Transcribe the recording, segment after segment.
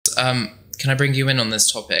can I bring you in on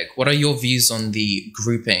this topic? What are your views on the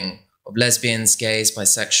grouping of lesbians, gays,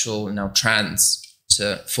 bisexual, and now trans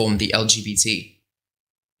to form the LGBT?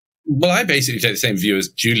 Well, I basically take the same view as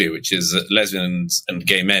Julia, which is that lesbians and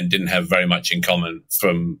gay men didn't have very much in common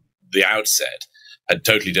from the outset, had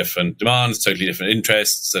totally different demands, totally different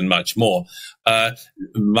interests, and much more.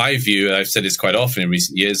 My view, I've said this quite often in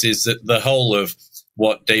recent years, is that the whole of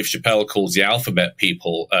what Dave Chappelle calls the alphabet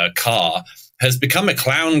people car has become a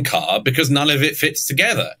clown car because none of it fits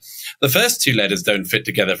together. The first two letters don't fit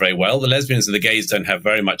together very well. The lesbians and the gays don't have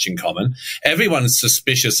very much in common. Everyone's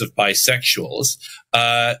suspicious of bisexuals.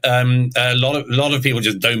 A lot of people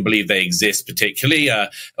just don't believe they exist particularly,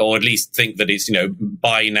 or at least think that it's,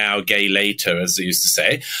 bi now, gay later, as they used to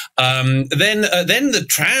say. Then the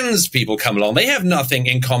trans people come along. They have nothing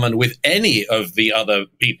in common with any of the other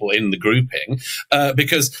people in the grouping,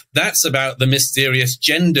 because that's about the mysterious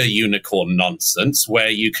gender unicorn nonsense, where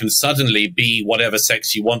you can suddenly be whatever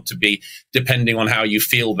sex you want to be, depending on how you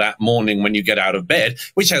feel that morning when you get out of bed,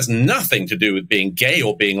 which has nothing to do with being gay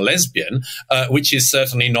or being lesbian, which is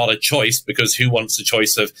certainly not a choice, because who wants a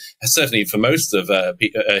choice of, certainly for most of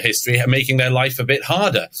history, making their life a bit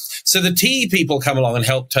harder. So the T people come along and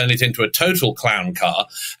help turn it into a total clown car.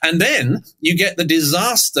 And then you get the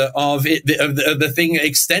disaster of the thing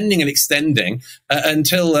extending and extending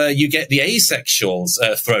until you get the asexuals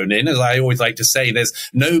thrown in. As I always like to say, there's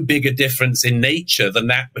no bigger difference in nature than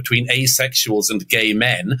that between asexuals and gay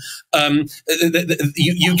men.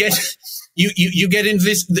 You get into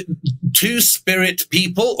this two-spirit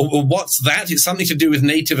people. What's that? It's something to do with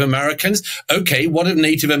Native Americans. Okay, what have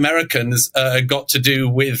Native Americans got to do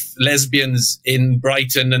with lesbians in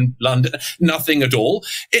Brighton and London? Nothing at all.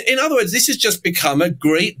 In other words, this has just become a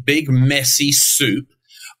great big messy soup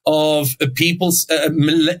of people,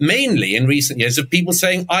 mainly in recent years, of people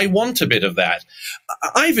saying, I want a bit of that.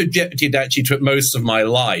 I've objected actually to it most of my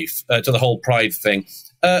life, to the whole pride thing.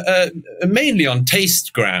 Mainly on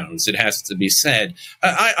taste grounds, it has to be said.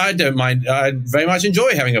 I don't mind. I very much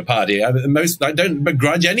enjoy having a party. I don't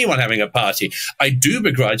begrudge anyone having a party. I do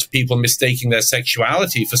begrudge people mistaking their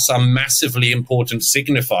sexuality for some massively important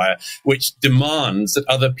signifier, which demands that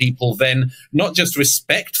other people then not just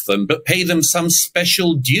respect them, but pay them some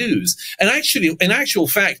special dues. And actually, in actual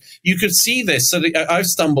fact, you could see this. So I've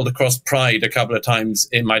stumbled across Pride a couple of times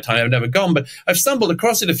in my time. I've never gone, but I've stumbled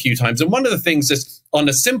across it a few times. And one of the things is, on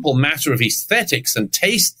a simple matter of aesthetics and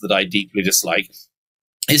taste that I deeply dislike,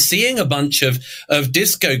 is seeing a bunch of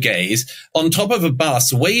disco gays on top of a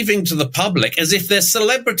bus waving to the public as if they're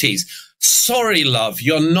celebrities. Sorry, love,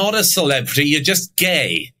 you're not a celebrity, you're just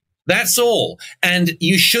gay. That's all. And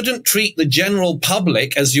you shouldn't treat the general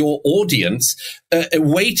public as your audience,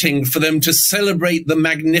 waiting for them to celebrate the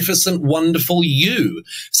magnificent, wonderful you.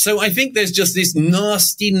 So I think there's just this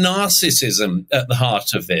nasty narcissism at the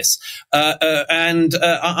heart of this. I've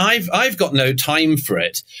got no time for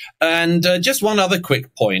it. And just one other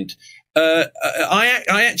quick point. I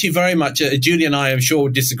actually very much, Julie and I, I'm sure,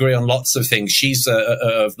 disagree on lots of things. She's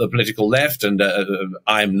of the political left, and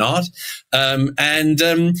I'm not. I'm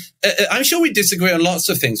sure we disagree on lots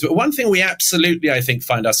of things. But one thing we absolutely, I think,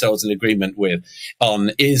 find ourselves in agreement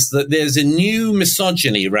on is that there's a new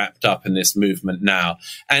misogyny wrapped up in this movement now.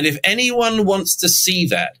 And if anyone wants to see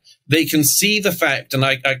that, they can see the fact, and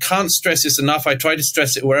I can't stress this enough, I try to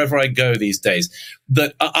stress it wherever I go these days,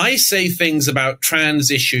 that I say things about trans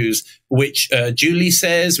issues which Julie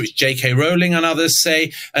says, which J.K. Rowling and others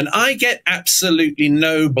say, and I get absolutely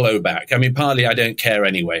no blowback. I mean, partly I don't care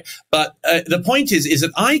anyway. But the point is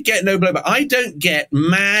that I get no blowback. I don't get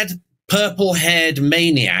mad, purple-haired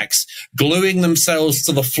maniacs gluing themselves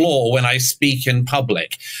to the floor when I speak in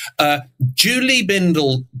public. Julie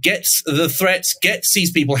Bindel gets the threats, gets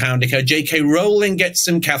these people hounding her. J.K. Rowling gets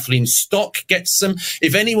them. Kathleen Stock gets them.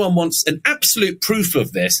 If anyone wants an absolute proof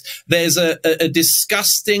of this, there's a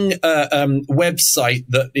disgusting website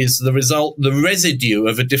that is the residue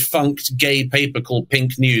of a defunct gay paper called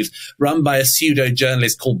Pink News, run by a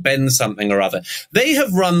pseudo-journalist called Ben something or other. They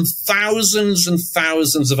have run thousands and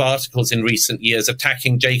thousands of articles in recent years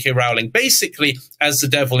attacking J.K. Rowling basically as the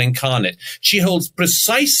devil incarnate. She holds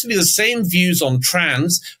precisely the same views on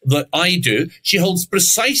trans that I do. She holds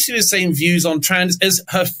precisely the same views on trans as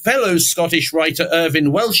her fellow Scottish writer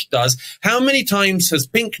Irvine Welsh does. How many times has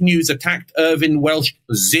Pink News attacked Irvine Welsh?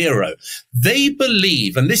 Zero. They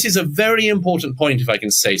believe, and this is a very important point if I can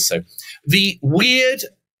say so, the weird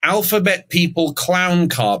alphabet people, clown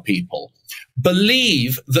car people,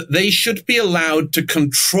 believe that they should be allowed to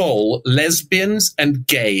control lesbians and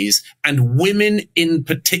gays and women in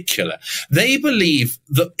particular. They believe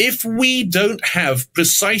that if we don't have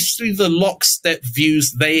precisely the lockstep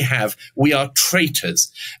views they have, we are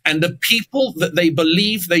traitors. And the people that they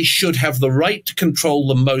believe they should have the right to control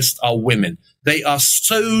the most are women. They are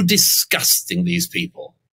so disgusting, these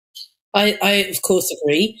people. I of course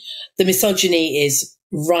agree. The misogyny is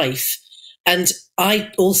rife. And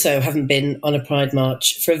I also haven't been on a Pride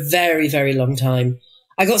March for a very, very long time.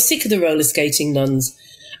 I got sick of the roller skating nuns.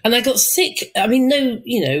 And I got sick. I mean, no,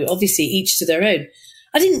 you know, obviously each to their own.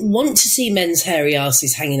 I didn't want to see men's hairy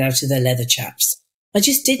asses hanging out of their leather chaps. I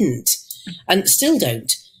just didn't. And still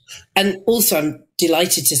don't. And also I'm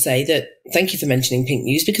delighted to say that, thank you for mentioning Pink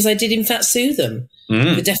News, because I did in fact sue them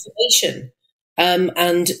for defamation.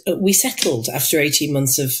 And we settled after 18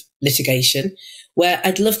 months of litigation, where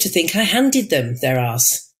I'd love to think I handed them their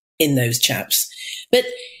ass in those chaps. But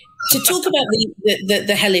to talk about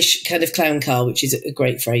the hellish kind of clown car, which is a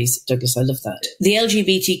great phrase, Douglas, I love that. The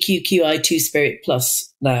LGBTQI2 Spirit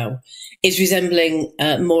Plus now is resembling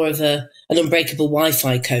more of an unbreakable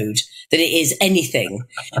Wi-Fi code than it is anything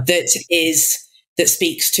that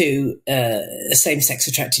speaks to same-sex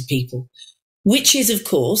attracted people, which is, of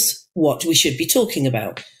course, what we should be talking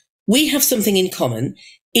about. We have something in common,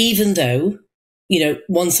 even though, you know,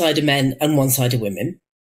 one side are men and one side are women.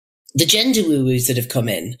 The gender woo-woos that have come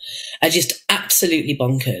in are just absolutely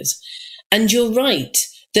bonkers. And you're right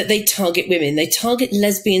that they target women. They target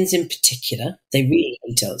lesbians in particular. They really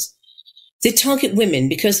hate us. They target women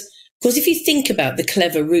because if you think about the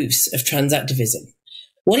clever ruse of trans activism,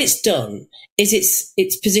 what it's done is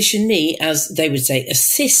it's positioned me as, they would say, a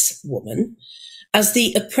cis woman, as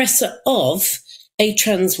the oppressor of a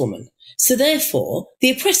trans woman. So therefore,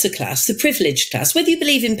 the oppressor class, the privileged class, whether you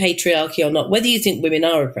believe in patriarchy or not, whether you think women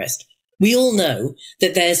are oppressed, we all know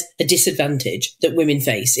that there's a disadvantage that women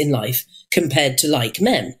face in life compared to like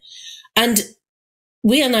men. And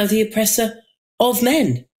we are now the oppressor of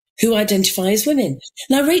men who identify as women.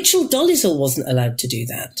 Now, Rachel Dolezal wasn't allowed to do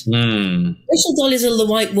that. Rachel Dolezal, the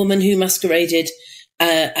white woman who masqueraded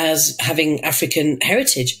as having African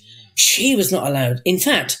heritage, she was not allowed. In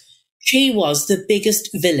fact, she was the biggest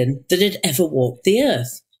villain that had ever walked the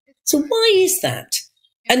earth. So why is that?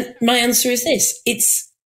 And my answer is this.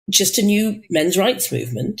 It's just a new men's rights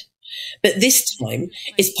movement. But this time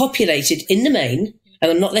it's populated in the main, and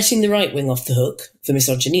I'm not letting the right wing off the hook for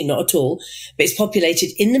misogyny, not at all, but it's populated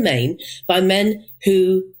in the main by men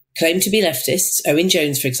who claim to be leftists, Owen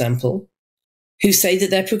Jones, for example, who say that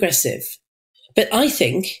they're progressive. But I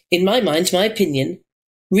think, in my mind, my opinion,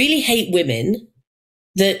 really hate women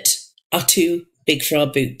that are too big for our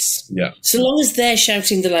boots. Yeah. So long as they're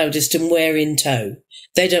shouting the loudest and we're in tow,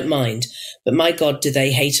 they don't mind. But my God, do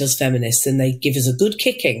they hate us feminists, and they give us a good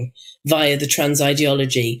kicking via the trans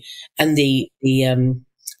ideology and the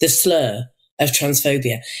slur of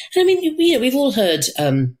transphobia. And I mean, you know, we've all heard,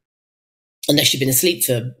 unless you've been asleep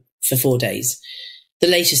for 4 days, the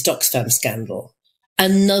latest Oxfam scandal.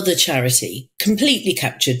 Another charity completely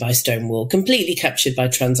captured by Stonewall, completely captured by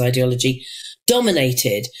trans ideology,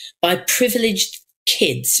 dominated by privileged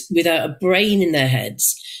kids without a brain in their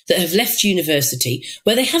heads that have left university,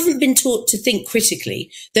 where they haven't been taught to think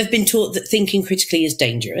critically. They've been taught that thinking critically is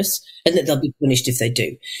dangerous and that they'll be punished if they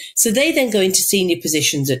do. So they then go into senior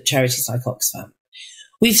positions at charities like Oxfam.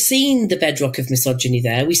 We've seen the bedrock of misogyny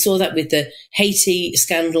there. We saw that with the Haiti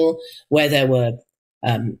scandal, where there were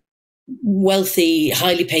wealthy,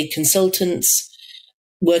 highly paid consultants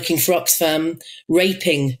working for Oxfam,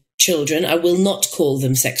 raping children. I will not call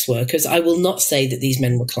them sex workers. I will not say that these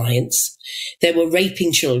men were clients. They were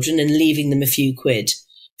raping children and leaving them a few quid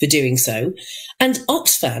for doing so. And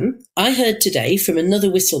Oxfam, I heard today from another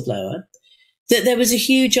whistleblower that there was a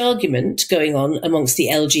huge argument going on amongst the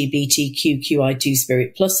LGBTQI2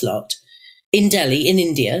 Spirit Plus lot in Delhi, in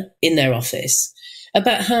India, in their office,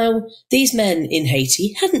 about how these men in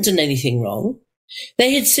Haiti hadn't done anything wrong.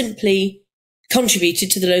 They had simply contributed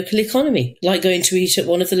to the local economy, like going to eat at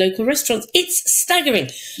one of the local restaurants. It's staggering.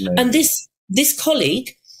 No. And this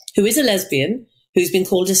colleague, who is a lesbian, who's been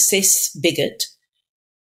called a cis bigot,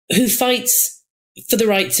 who fights for the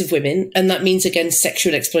rights of women, and that means against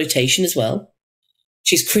sexual exploitation as well.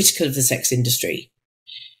 She's critical of the sex industry.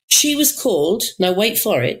 She was called, now wait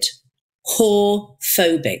for it,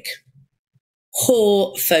 whorephobic.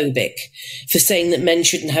 Whorephobic, for saying that men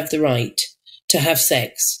shouldn't have the right to have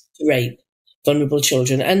sex, to rape vulnerable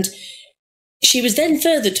children. And she was then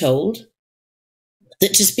further told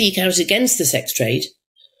that to speak out against the sex trade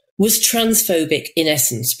was transphobic in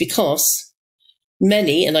essence, because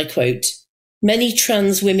many, and I quote, many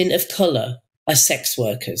trans women of colour are sex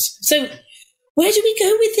workers. So where do we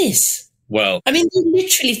go with this? Well, I mean, they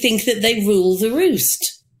literally think that they rule the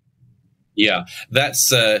roost. Yeah, that's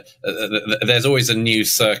there's always a new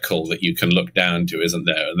circle that you can look down to, isn't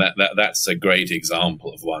there? And that's a great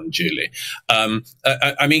example of one, Julie.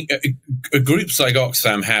 I mean, groups like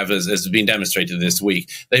Oxfam have, as has been demonstrated this week,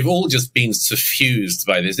 they've all just been suffused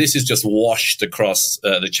by this. This is just washed across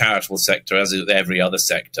the charitable sector, as is every other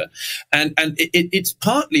sector, and it's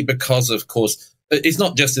partly because, of course, it's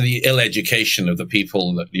not just the ill education of the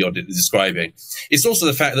people that you're describing. It's also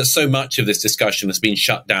the fact that so much of this discussion has been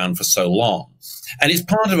shut down for so long. And it's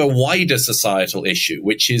part of a wider societal issue,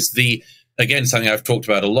 which is again, something I've talked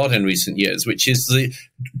about a lot in recent years, which is the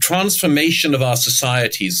transformation of our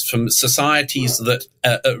societies from societies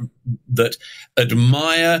that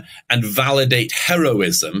admire and validate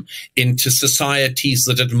heroism into societies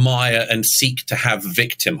that admire and seek to have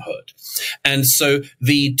victimhood. And so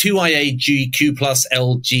the 2IAGQ plus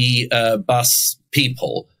LG bus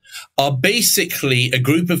people are basically a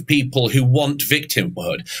group of people who want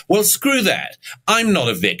victimhood. Well, screw that. I'm not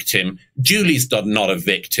a victim. Julie's not a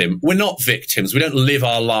victim. We're not victims. We don't live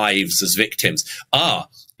our lives as victims.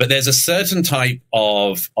 But there's a certain type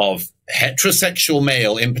of heterosexual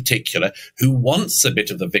male in particular who wants a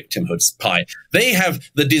bit of the victimhood pie. They have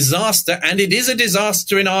the disaster, and it is a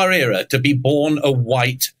disaster in our era, to be born a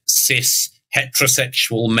white, cis,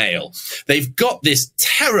 heterosexual male. They've got this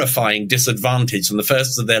terrifying disadvantage from the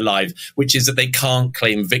first of their life, which is that they can't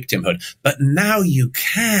claim victimhood. But now you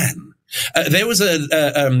can. There was a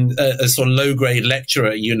sort of low-grade lecturer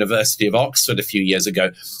at University of Oxford a few years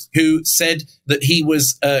ago who said that he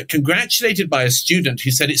was congratulated by a student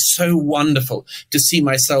who said, "It's so wonderful to see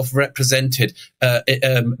myself represented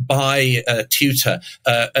by a tutor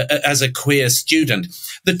as a queer student."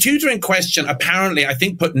 The tutor in question apparently, I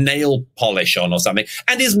think, put nail polish on or something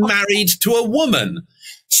and is married to a woman.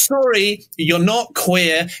 Sorry, you're not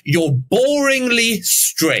queer. You're boringly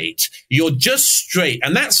straight. You're just straight.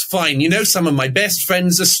 And that's fine. You know, some of my best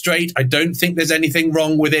friends are straight. I don't think there's anything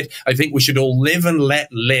wrong with it. I think we should all live and let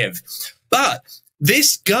live. But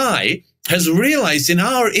this guy has realized in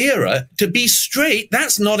our era to be straight,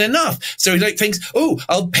 that's not enough. So he thinks, oh,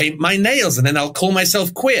 I'll paint my nails and then I'll call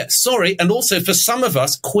myself queer. Sorry. And also for some of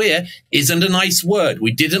us, queer isn't a nice word.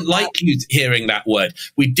 We didn't like hearing that word.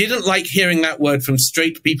 We didn't like hearing that word from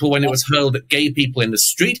straight people when it was hurled at gay people in the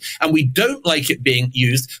street. And we don't like it being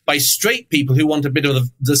used by straight people who want a bit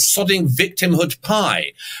of the sodding victimhood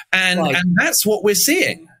pie. And that's what we're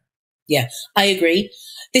seeing. Yeah, I agree.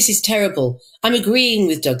 This is terrible. I'm agreeing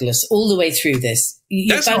with Douglas all the way through this.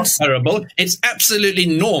 That's not terrible. It's absolutely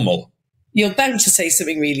normal. You're bound to say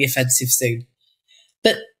something really offensive soon.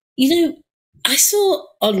 But, you know, I saw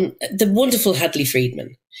on the wonderful Hadley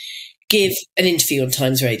Friedman give an interview on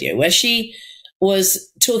Times Radio where she was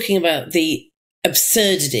talking about the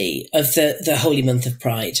absurdity of the holy month of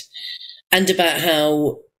Pride and about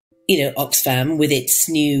how, you know, Oxfam, with its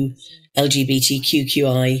new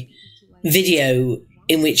LGBTQI video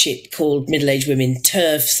in which it called middle-aged women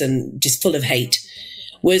TERFs and just full of hate,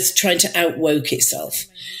 was trying to out-woke itself.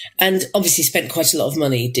 And obviously spent quite a lot of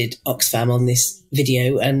money, did Oxfam, on this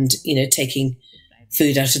video and, you know, taking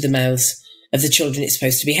food out of the mouths of the children it's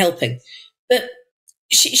supposed to be helping. But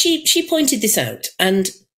she pointed this out, and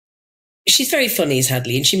she's very funny as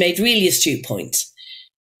Hadley, and she made really astute points.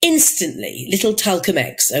 Instantly, little Talcum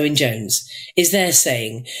X, Owen Jones, is there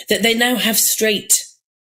saying that they now have straight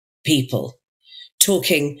people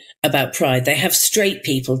talking about Pride. They have straight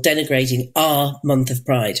people denigrating our month of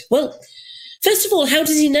Pride. Well, first of all, how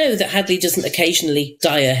does he know that Hadley doesn't occasionally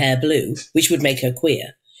dye her hair blue, which would make her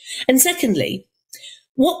queer? And secondly,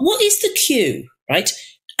 what is the cue, right?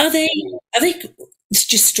 Are they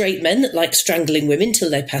just straight men that like strangling women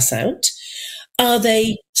till they pass out? Are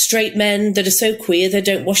they straight men that are so queer they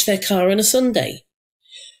don't wash their car on a Sunday?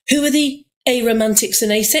 Who are the aromantics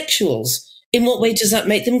and asexuals? In what way does that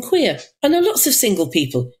make them queer? I know lots of single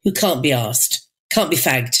people who can't be asked, can't be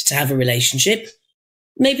fagged to have a relationship,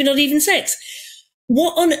 maybe not even sex.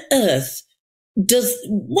 What on earth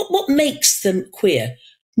what makes them queer?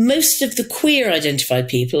 Most of the queer identified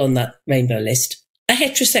people on that rainbow list are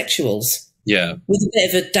heterosexuals. Yeah. With a bit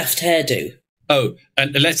of a daft hairdo. Oh,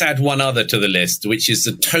 and let's add one other to the list, which is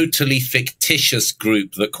a totally fictitious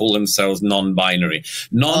group that call themselves non-binary.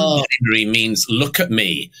 Non-binary means look at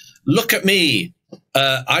me. Look at me.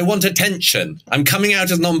 I want attention. I'm coming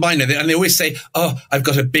out as non-binary. And they always say, oh, I've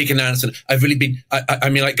got a big announcement. I've really been, I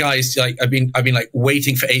mean, like, guys, like, I've been like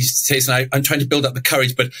waiting for ages to say this, and I'm trying to build up the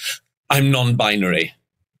courage, but I'm non-binary.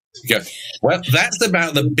 You go, well, that's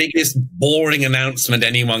about the biggest boring announcement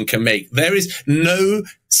anyone can make. There is no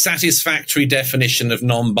satisfactory definition of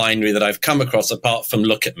non-binary that I've come across apart from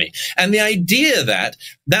look at me. And the idea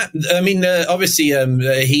obviously,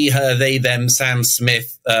 he, her, they, them, Sam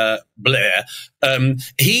Smith, Blair,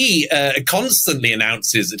 he constantly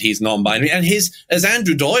announces that he's non-binary. And as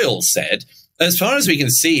Andrew Doyle said, as far as we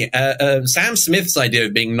can see, Sam Smith's idea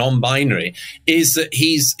of being non-binary is that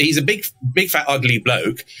he's a big, fat, ugly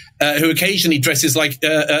bloke who occasionally dresses like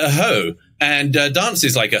a hoe and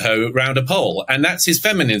dances like a hoe round a pole, and that's his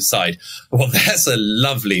feminine side. Well, that's a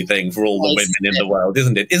lovely thing for all the women in the world,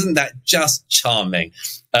 isn't it? Isn't that just charming?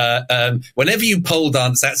 Whenever you pole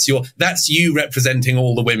dance, that's you representing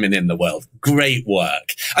all the women in the world. Great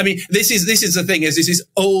work. I mean, this is the thing, is this is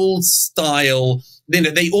old style.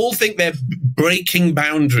 They all think they're breaking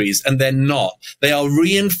boundaries, and they're not. They are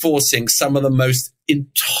reinforcing some of the most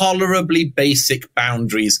intolerably basic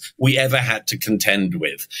boundaries we ever had to contend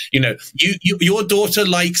with. Your daughter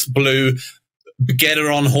likes blue, get her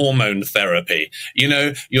on hormone therapy.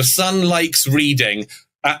 Your son likes reading,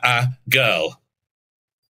 girl.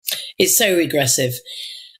 It's so regressive.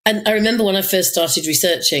 And I remember when I first started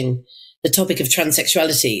researching the topic of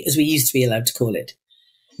transsexuality, as we used to be allowed to call it.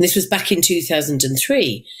 And this was back in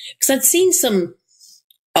 2003, because I'd seen some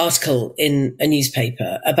article in a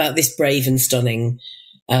newspaper about this brave and stunning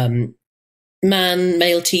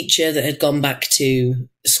male teacher that had gone back to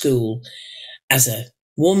school as a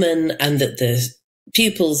woman, and that the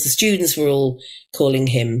pupils, the students, were all calling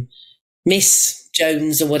him Miss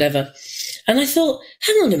Jones or whatever. And I thought,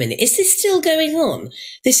 hang on a minute, is this still going on?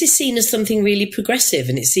 This is seen as something really progressive,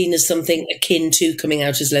 and it's seen as something akin to coming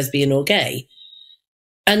out as lesbian or gay.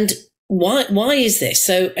 And why is this?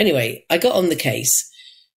 So anyway, I got on the case,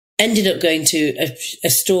 ended up going to a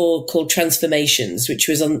store called Transformations, which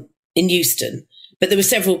was in Euston, but there were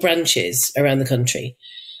several branches around the country.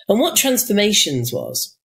 And what Transformations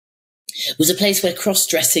was a place where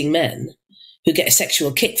cross-dressing men who get a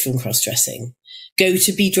sexual kick from cross-dressing go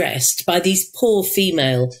to be dressed by these poor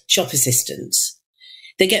female shop assistants.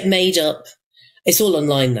 They get made up. It's all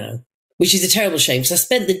online now, which is a terrible shame, because I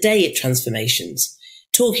spent the day at Transformations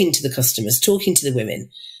talking to the customers, talking to the women.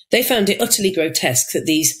 They found it utterly grotesque that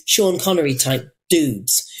these Sean Connery type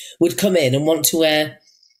dudes would come in and want to wear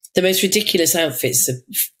the most ridiculous outfits.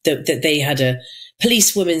 That they had a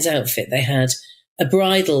policewoman's outfit, they had a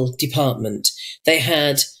bridal department, they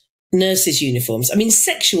had nurses' uniforms. I mean,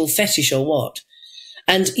 sexual fetish or what?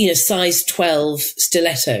 And, size 12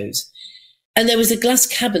 stilettos. And there was a glass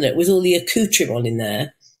cabinet with all the accoutrement in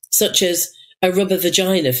there, such as a rubber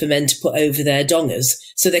vagina for men to put over their dongers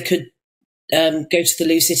so they could go to the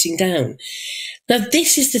loo sitting down. Now,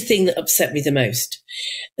 this is the thing that upset me the most.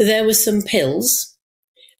 There were some pills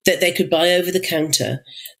that they could buy over the counter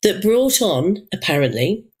that brought on,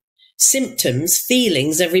 apparently, symptoms,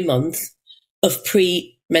 feelings every month of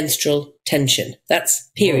premenstrual tension.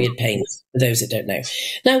 That's period pain, for those that don't know.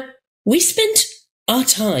 Now, we spent our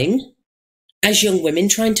time as young women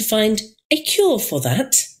trying to find a cure for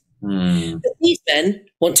that. But these men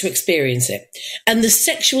want to experience it. And the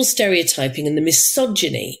sexual stereotyping and the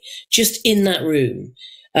misogyny just in that room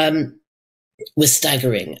was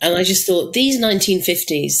staggering. And I just thought, these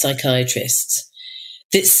 1950s psychiatrists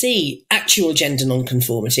that see actual gender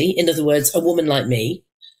nonconformity, in other words, a woman like me,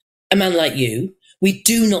 a man like you, we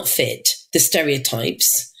do not fit the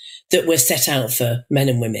stereotypes that were set out for men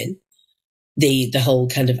and women, the whole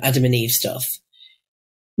kind of Adam and Eve stuff.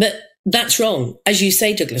 But that's wrong. As you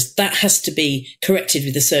say, Douglas, that has to be corrected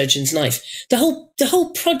with the surgeon's knife. The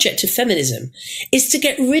whole project of feminism is to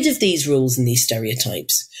get rid of these rules and these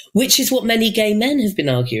stereotypes, which is what many gay men have been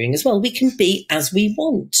arguing as well. We can be as we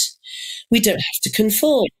want. We don't have to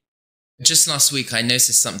conform. Just last week, I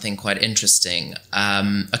noticed something quite interesting.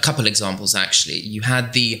 A couple examples, actually. You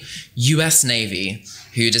had the US Navy,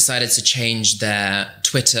 who decided to change their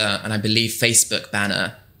Twitter and I believe Facebook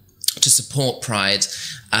banner to support Pride.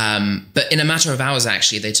 But in a matter of hours,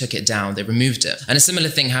 actually, they took it down. They removed it. And a similar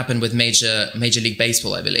thing happened with Major League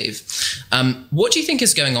Baseball, I believe. What do you think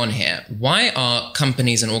is going on here? Why are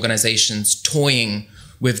companies and organizations toying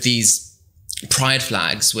with these pride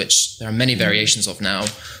flags, which there are many variations of now?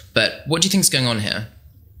 But what do you think is going on here?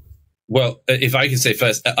 Well, if I can say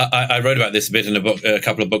first, I wrote about this a bit in a book, a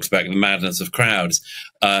couple of books back, The Madness of Crowds.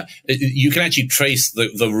 You can actually trace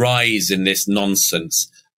the rise in this nonsense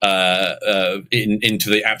into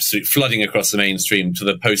the absolute flooding across the mainstream to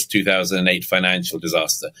the post-2008 financial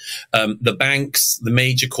disaster. The banks, the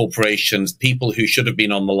major corporations, people who should have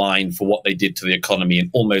been on the line for what they did to the economy and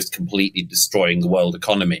almost completely destroying the world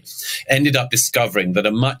economy, ended up discovering that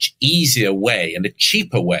a much easier way and a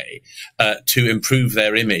cheaper way to improve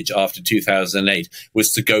their image after 2008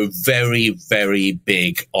 was to go very, very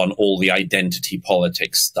big on all the identity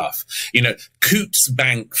politics stuff. You know, Coutts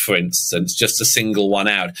Bank, for instance, just a single one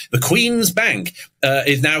out. The Queen's Bank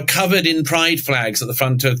is now covered in pride flags at the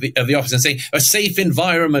front of the office and saying a safe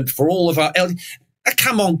environment for all of our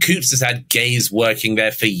come on, Coutts has had gays working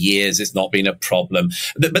there for years. It's not been a problem.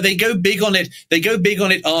 But they go big on it. They go big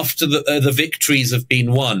on it after the victories have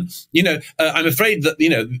been won. You know, I'm afraid that, you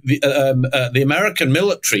know, the American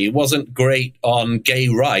military wasn't great on gay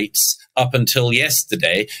rights up until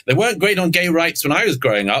yesterday. They weren't great on gay rights when I was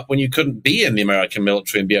growing up, when you couldn't be in the American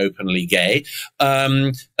military and be openly gay.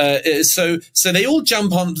 So they all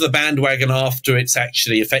jump onto the bandwagon after it's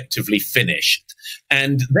actually effectively finished.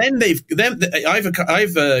 And then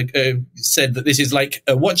I've said that this is like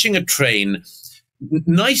watching a train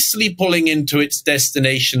nicely pulling into its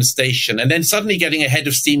destination station and then suddenly getting a head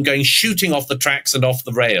of steam going, shooting off the tracks and off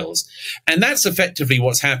the rails. And that's effectively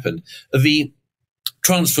what's happened. The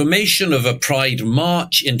transformation of a Pride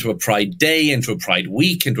March into a Pride Day, into a Pride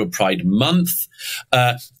Week, into a Pride Month,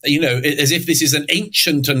 you know, as if this is an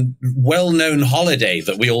ancient and well-known holiday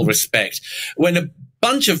that we all respect, when a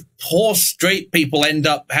bunch of poor straight people end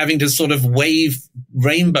up having to sort of wave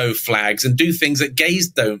rainbow flags and do things that gays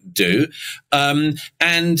don't do. And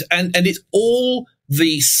it's all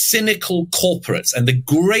the cynical corporates. And the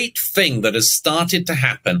great thing that has started to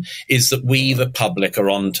happen is that we, the public, are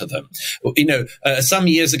onto them. You know, some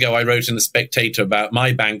years ago, I wrote in The Spectator about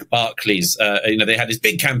my bank, Barclays. You know, they had this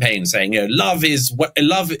big campaign saying, you know,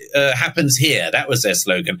 love happens here. That was their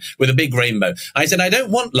slogan, with a big rainbow. I said, I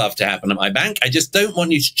don't want love to happen at my bank. I just don't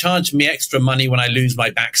want you to charge me extra money when I lose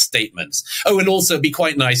my back statements. Oh, and also it'd be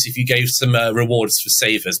quite nice if you gave some rewards for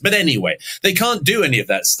savers. But anyway, they can't do any of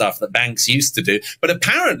that stuff that banks used to do. But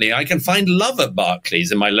apparently I can find love at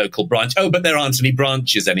Barclays in my local branch. Oh, but there aren't any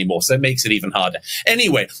branches anymore, so it makes it even harder.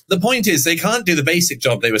 Anyway, the point is they can't do the basic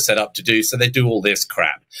job they were set up to do, so they do all this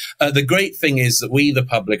crap. The great thing is that we, the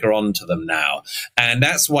public, are onto them now. And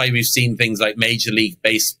that's why we've seen things like Major League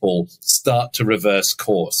Baseball start to reverse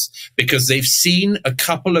course, because they've seen a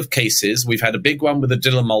couple of cases. We've had a big one with the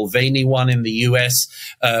Dylan Mulvaney one in the US,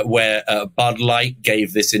 where Bud Light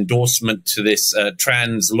gave this endorsement to this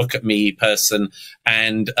trans look at me person,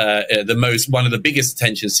 and one of the biggest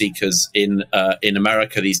attention seekers in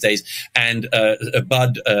America these days. And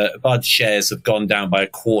Bud shares have gone down by a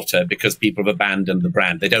quarter because people have abandoned the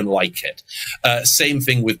brand. They don't like it. Same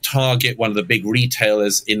thing with Target, one of the big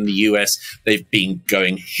retailers in the US. They've been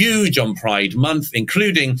going huge on Pride Month,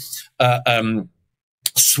 including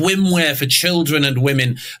swimwear for children and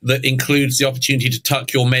women that includes the opportunity to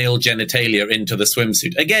tuck your male genitalia into the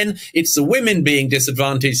swimsuit. Again, it's the women being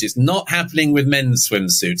disadvantaged. It's not happening with men's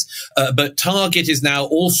swimsuits. But Target is now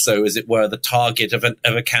also, as it were, the target of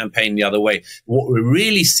a campaign the other way. What we're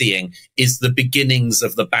really seeing is the beginnings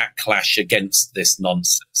of the backlash against this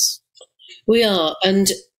nonsense. We are, and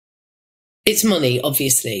it's money,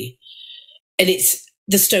 obviously. And it's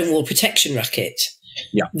the Stonewall protection racket.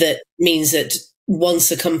 Yeah. That means that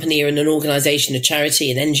once a company or an organisation, a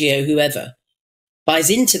charity, an NGO, whoever, buys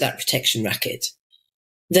into that protection racket,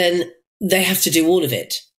 then they have to do all of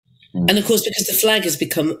it. Mm. And of course, because the flag has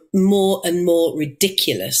become more and more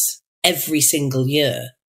ridiculous every single year,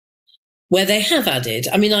 where they have added,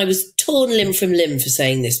 I mean, I was torn limb from limb for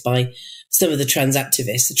saying this by some of the trans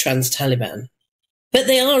activists, the trans Taliban, but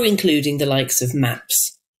they are including the likes of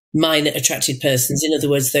MAPS, minor attracted persons, in other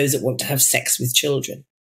words, those that want to have sex with children.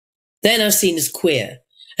 They're now seen as queer,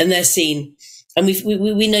 and they're seen, and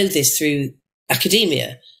we know this through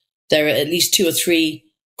academia. There are at least 2 or 3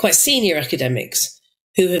 quite senior academics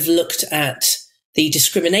who have looked at the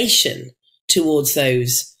discrimination towards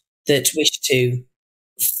those that wish to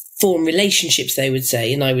form relationships, they would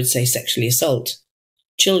say, and I would say sexually assault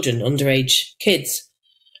children, underage kids.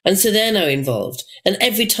 And so they're now involved. And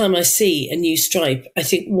every time I see a new stripe, I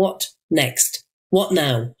think, what next? What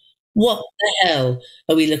now? What the hell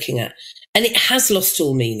are we looking at? And it has lost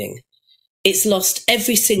all meaning. It's lost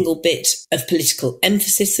every single bit of political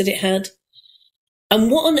emphasis that it had. And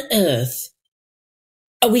what on earth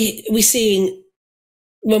are we seeing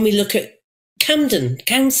when we look at Camden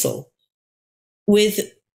Council with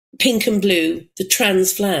pink and blue, the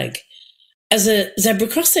trans flag, as a zebra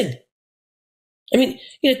crossing? I mean,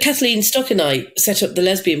 you know, Kathleen Stock and I set up the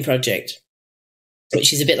Lesbian Project,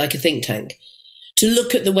 which is a bit like a think tank, to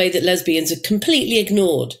look at the way that lesbians are completely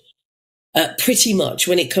ignored, pretty much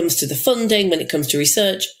when it comes to the funding, when it comes to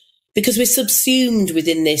research, because we're subsumed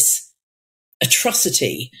within this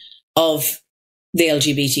atrocity of the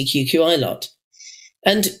LGBTQI lot.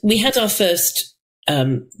 And we had our first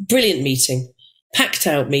brilliant meeting, packed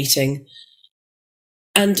out meeting,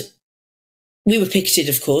 and we were picketed,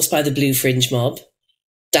 of course, by the blue fringe mob,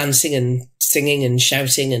 dancing and singing and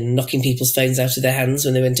shouting and knocking people's phones out of their hands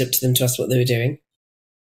when they went up to them to ask what they were doing.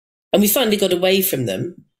 And we finally got away from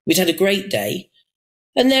them. We'd had a great day.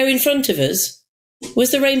 And there in front of us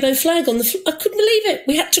was the rainbow flag on the I couldn't believe it.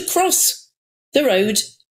 We had to cross the road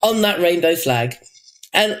on that rainbow flag.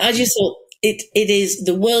 And I just thought, it is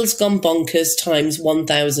the world's gone bonkers times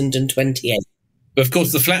 1028. Of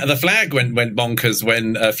course, the flag went bonkers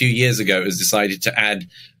when a few years ago it was decided to add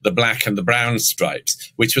the black and the brown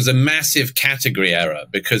stripes, which was a massive category error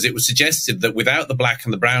because it was suggested that without the black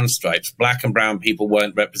and the brown stripes, black and brown people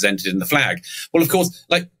weren't represented in the flag. Well, of course,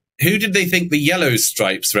 like, who did they think the yellow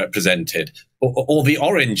stripes represented? Or the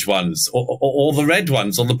orange ones, or the red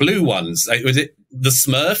ones, or the blue ones? Was it the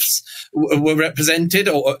Smurfs were represented,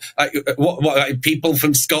 or what people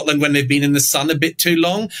from Scotland when they've been in the sun a bit too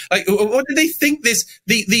long? Like, what did they think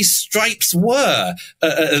these stripes were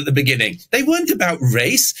at the beginning? They weren't about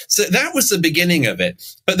race, so that was the beginning of it.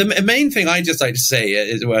 But the main thing I just like to say,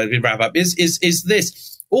 as we wrap up, is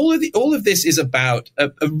this: all of this is about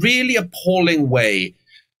a really appalling way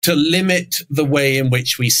to limit the way in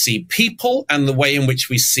which we see people and the way in which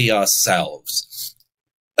we see ourselves.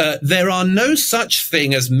 There are no such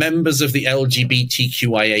thing as members of the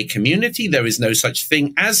LGBTQIA community. There is no such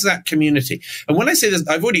thing as that community. And when I say this,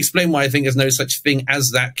 I've already explained why I think there's no such thing as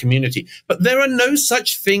that community. But there are no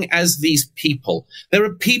such thing as these people. There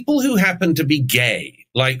are people who happen to be gay,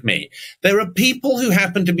 like me. There are people who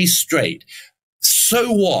happen to be straight.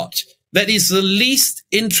 So what? That is the least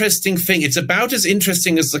interesting thing. It's about as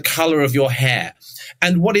interesting as the color of your hair.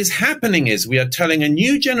 And what is happening is we are telling a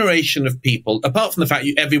new generation of people, apart from the fact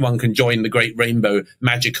everyone can join the great rainbow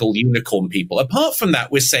magical unicorn people. Apart from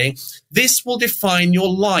that, we're saying this will define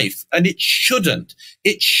your life. And it shouldn't.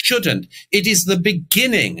 It shouldn't. It is the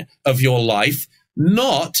beginning of your life,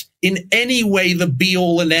 not in any way the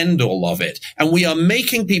be-all and end-all of it. And we are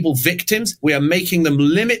making people victims. We are making them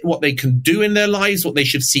limit what they can do in their lives, what they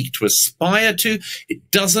should seek to aspire to.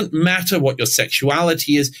 It doesn't matter what your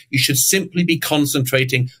sexuality is. You should simply be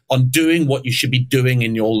concentrating on doing what you should be doing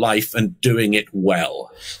in your life and doing it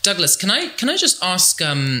well. Douglas, can I just ask,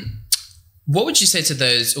 what would you say to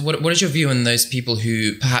those, what is your view on those people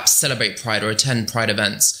who perhaps celebrate Pride or attend Pride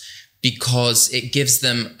events because it gives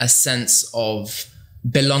them a sense of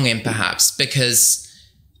belonging, perhaps, because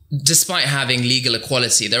despite having legal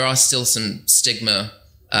equality, there are still some stigma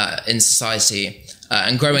in society,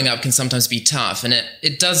 and growing up can sometimes be tough, and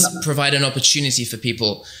it does provide an opportunity for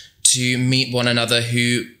people to meet one another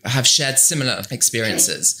who have shared similar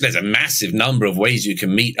experiences. There's a massive number of ways you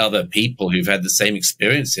can meet other people who've had the same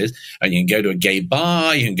experiences. And you can go to a gay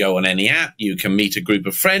bar, you can go on any app, you can meet a group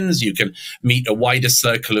of friends, you can meet a wider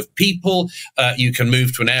circle of people, you can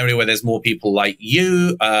move to an area where there's more people like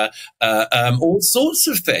you, all sorts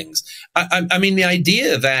of things. I mean, the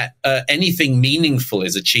idea that anything meaningful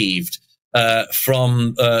is achieved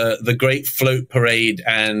from the great float parade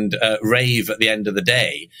and rave at the end of the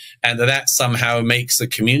day, and that somehow makes a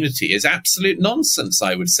community is absolute nonsense,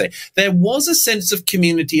 I would say. There was a sense of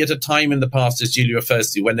community at a time in the past, as Julie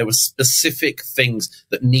refers to, when there were specific things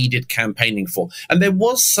that needed campaigning for. And there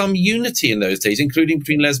was some unity in those days, including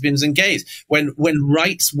between lesbians and gays, when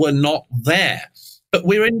rights were not there. But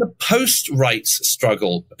we're in the post-rights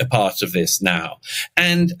struggle part of this now.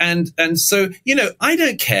 And so, you know, I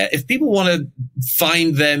don't care if people want to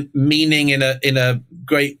find their meaning in a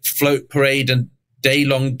great float parade and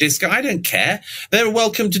day-long disco. I don't care. They're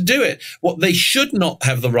welcome to do it. What they should not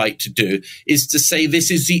have the right to do is to say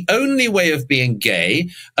this is the only way of being gay.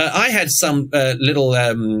 I had some little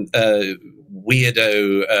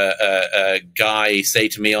weirdo guy say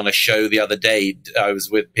to me on a show the other day. I was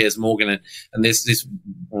with Piers Morgan, and this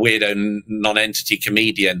weirdo non-entity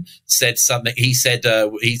comedian said something. He said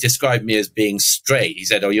he described me as being straight. He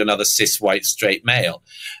said, "Oh, you're another cis white straight male."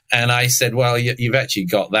 And I said, "Well, you've actually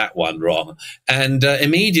got that one wrong." And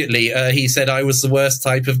immediately he said I was the worst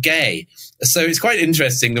type of gay. So it's quite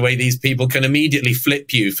interesting the way these people can immediately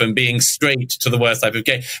flip you from being straight to the worst type of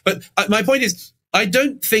gay. But my point is, I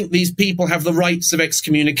don't think these people have the rights of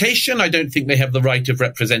excommunication. I don't think they have the right of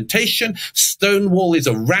representation. Stonewall is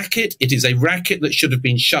a racket. It is a racket that should have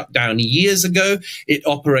been shut down years ago. It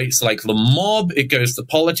operates like the mob. It goes to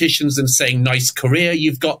politicians and saying, nice career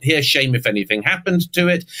you've got here. Shame if anything happened to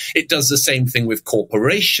it. It does the same thing with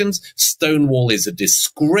corporations. Stonewall is a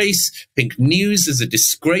disgrace. Pink News is a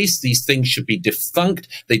disgrace. These things should be defunct.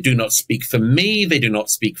 They do not speak for me. They do not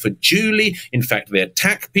speak for Julie. In fact, they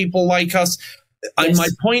attack people like us. And my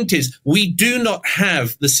point is, we do not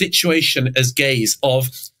have the situation as gays of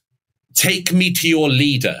take me to your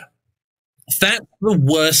leader. That's the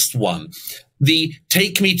worst one. The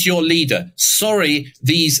take me to your leader. Sorry,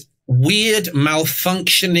 these weird,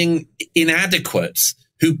 malfunctioning inadequates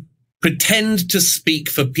who pretend to speak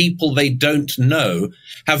for people they don't know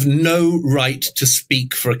have no right to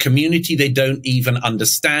speak for a community they don't even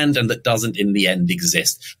understand and that doesn't in the end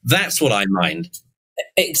exist. That's what I mind.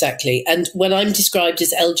 Exactly. And when I'm described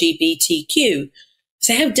as LGBTQ, I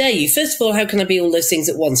say, how dare you? First of all, how can I be all those things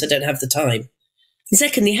at once? I don't have the time. And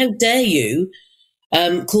secondly, how dare you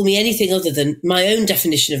call me anything other than my own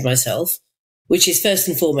definition of myself, which is first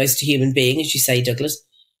and foremost a human being, as you say, Douglas,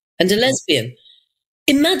 and a lesbian.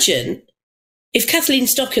 Imagine if Kathleen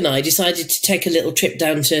Stock and I decided to take a little trip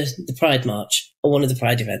down to the Pride March or one of the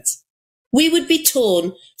Pride events. We would be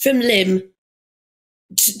torn from limb.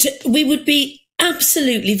 We would be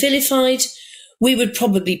absolutely vilified. We would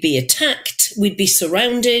probably be attacked. We'd be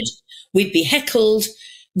surrounded. We'd be heckled.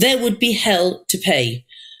 There would be hell to pay.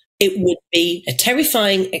 It would be a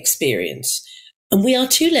terrifying experience. And we are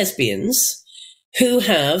two lesbians who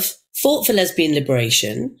have fought for lesbian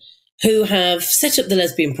liberation, who have set up the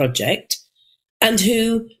Lesbian Project, and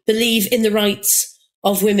who believe in the rights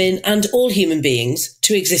of women and all human beings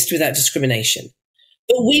to exist without discrimination.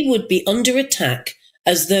 But we would be under attack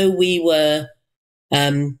as though we were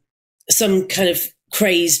some kind of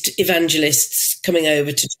crazed evangelists coming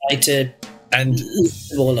over to try to lift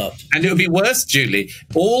them all up. And it would be worse, Julie.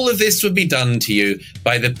 All of this would be done to you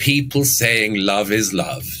by the people saying love is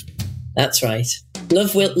love. That's right.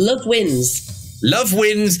 Love wins. Love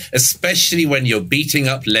wins, especially when you're beating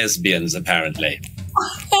up lesbians, apparently.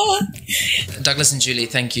 Douglas and Julie,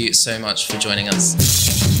 thank you so much for joining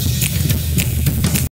us.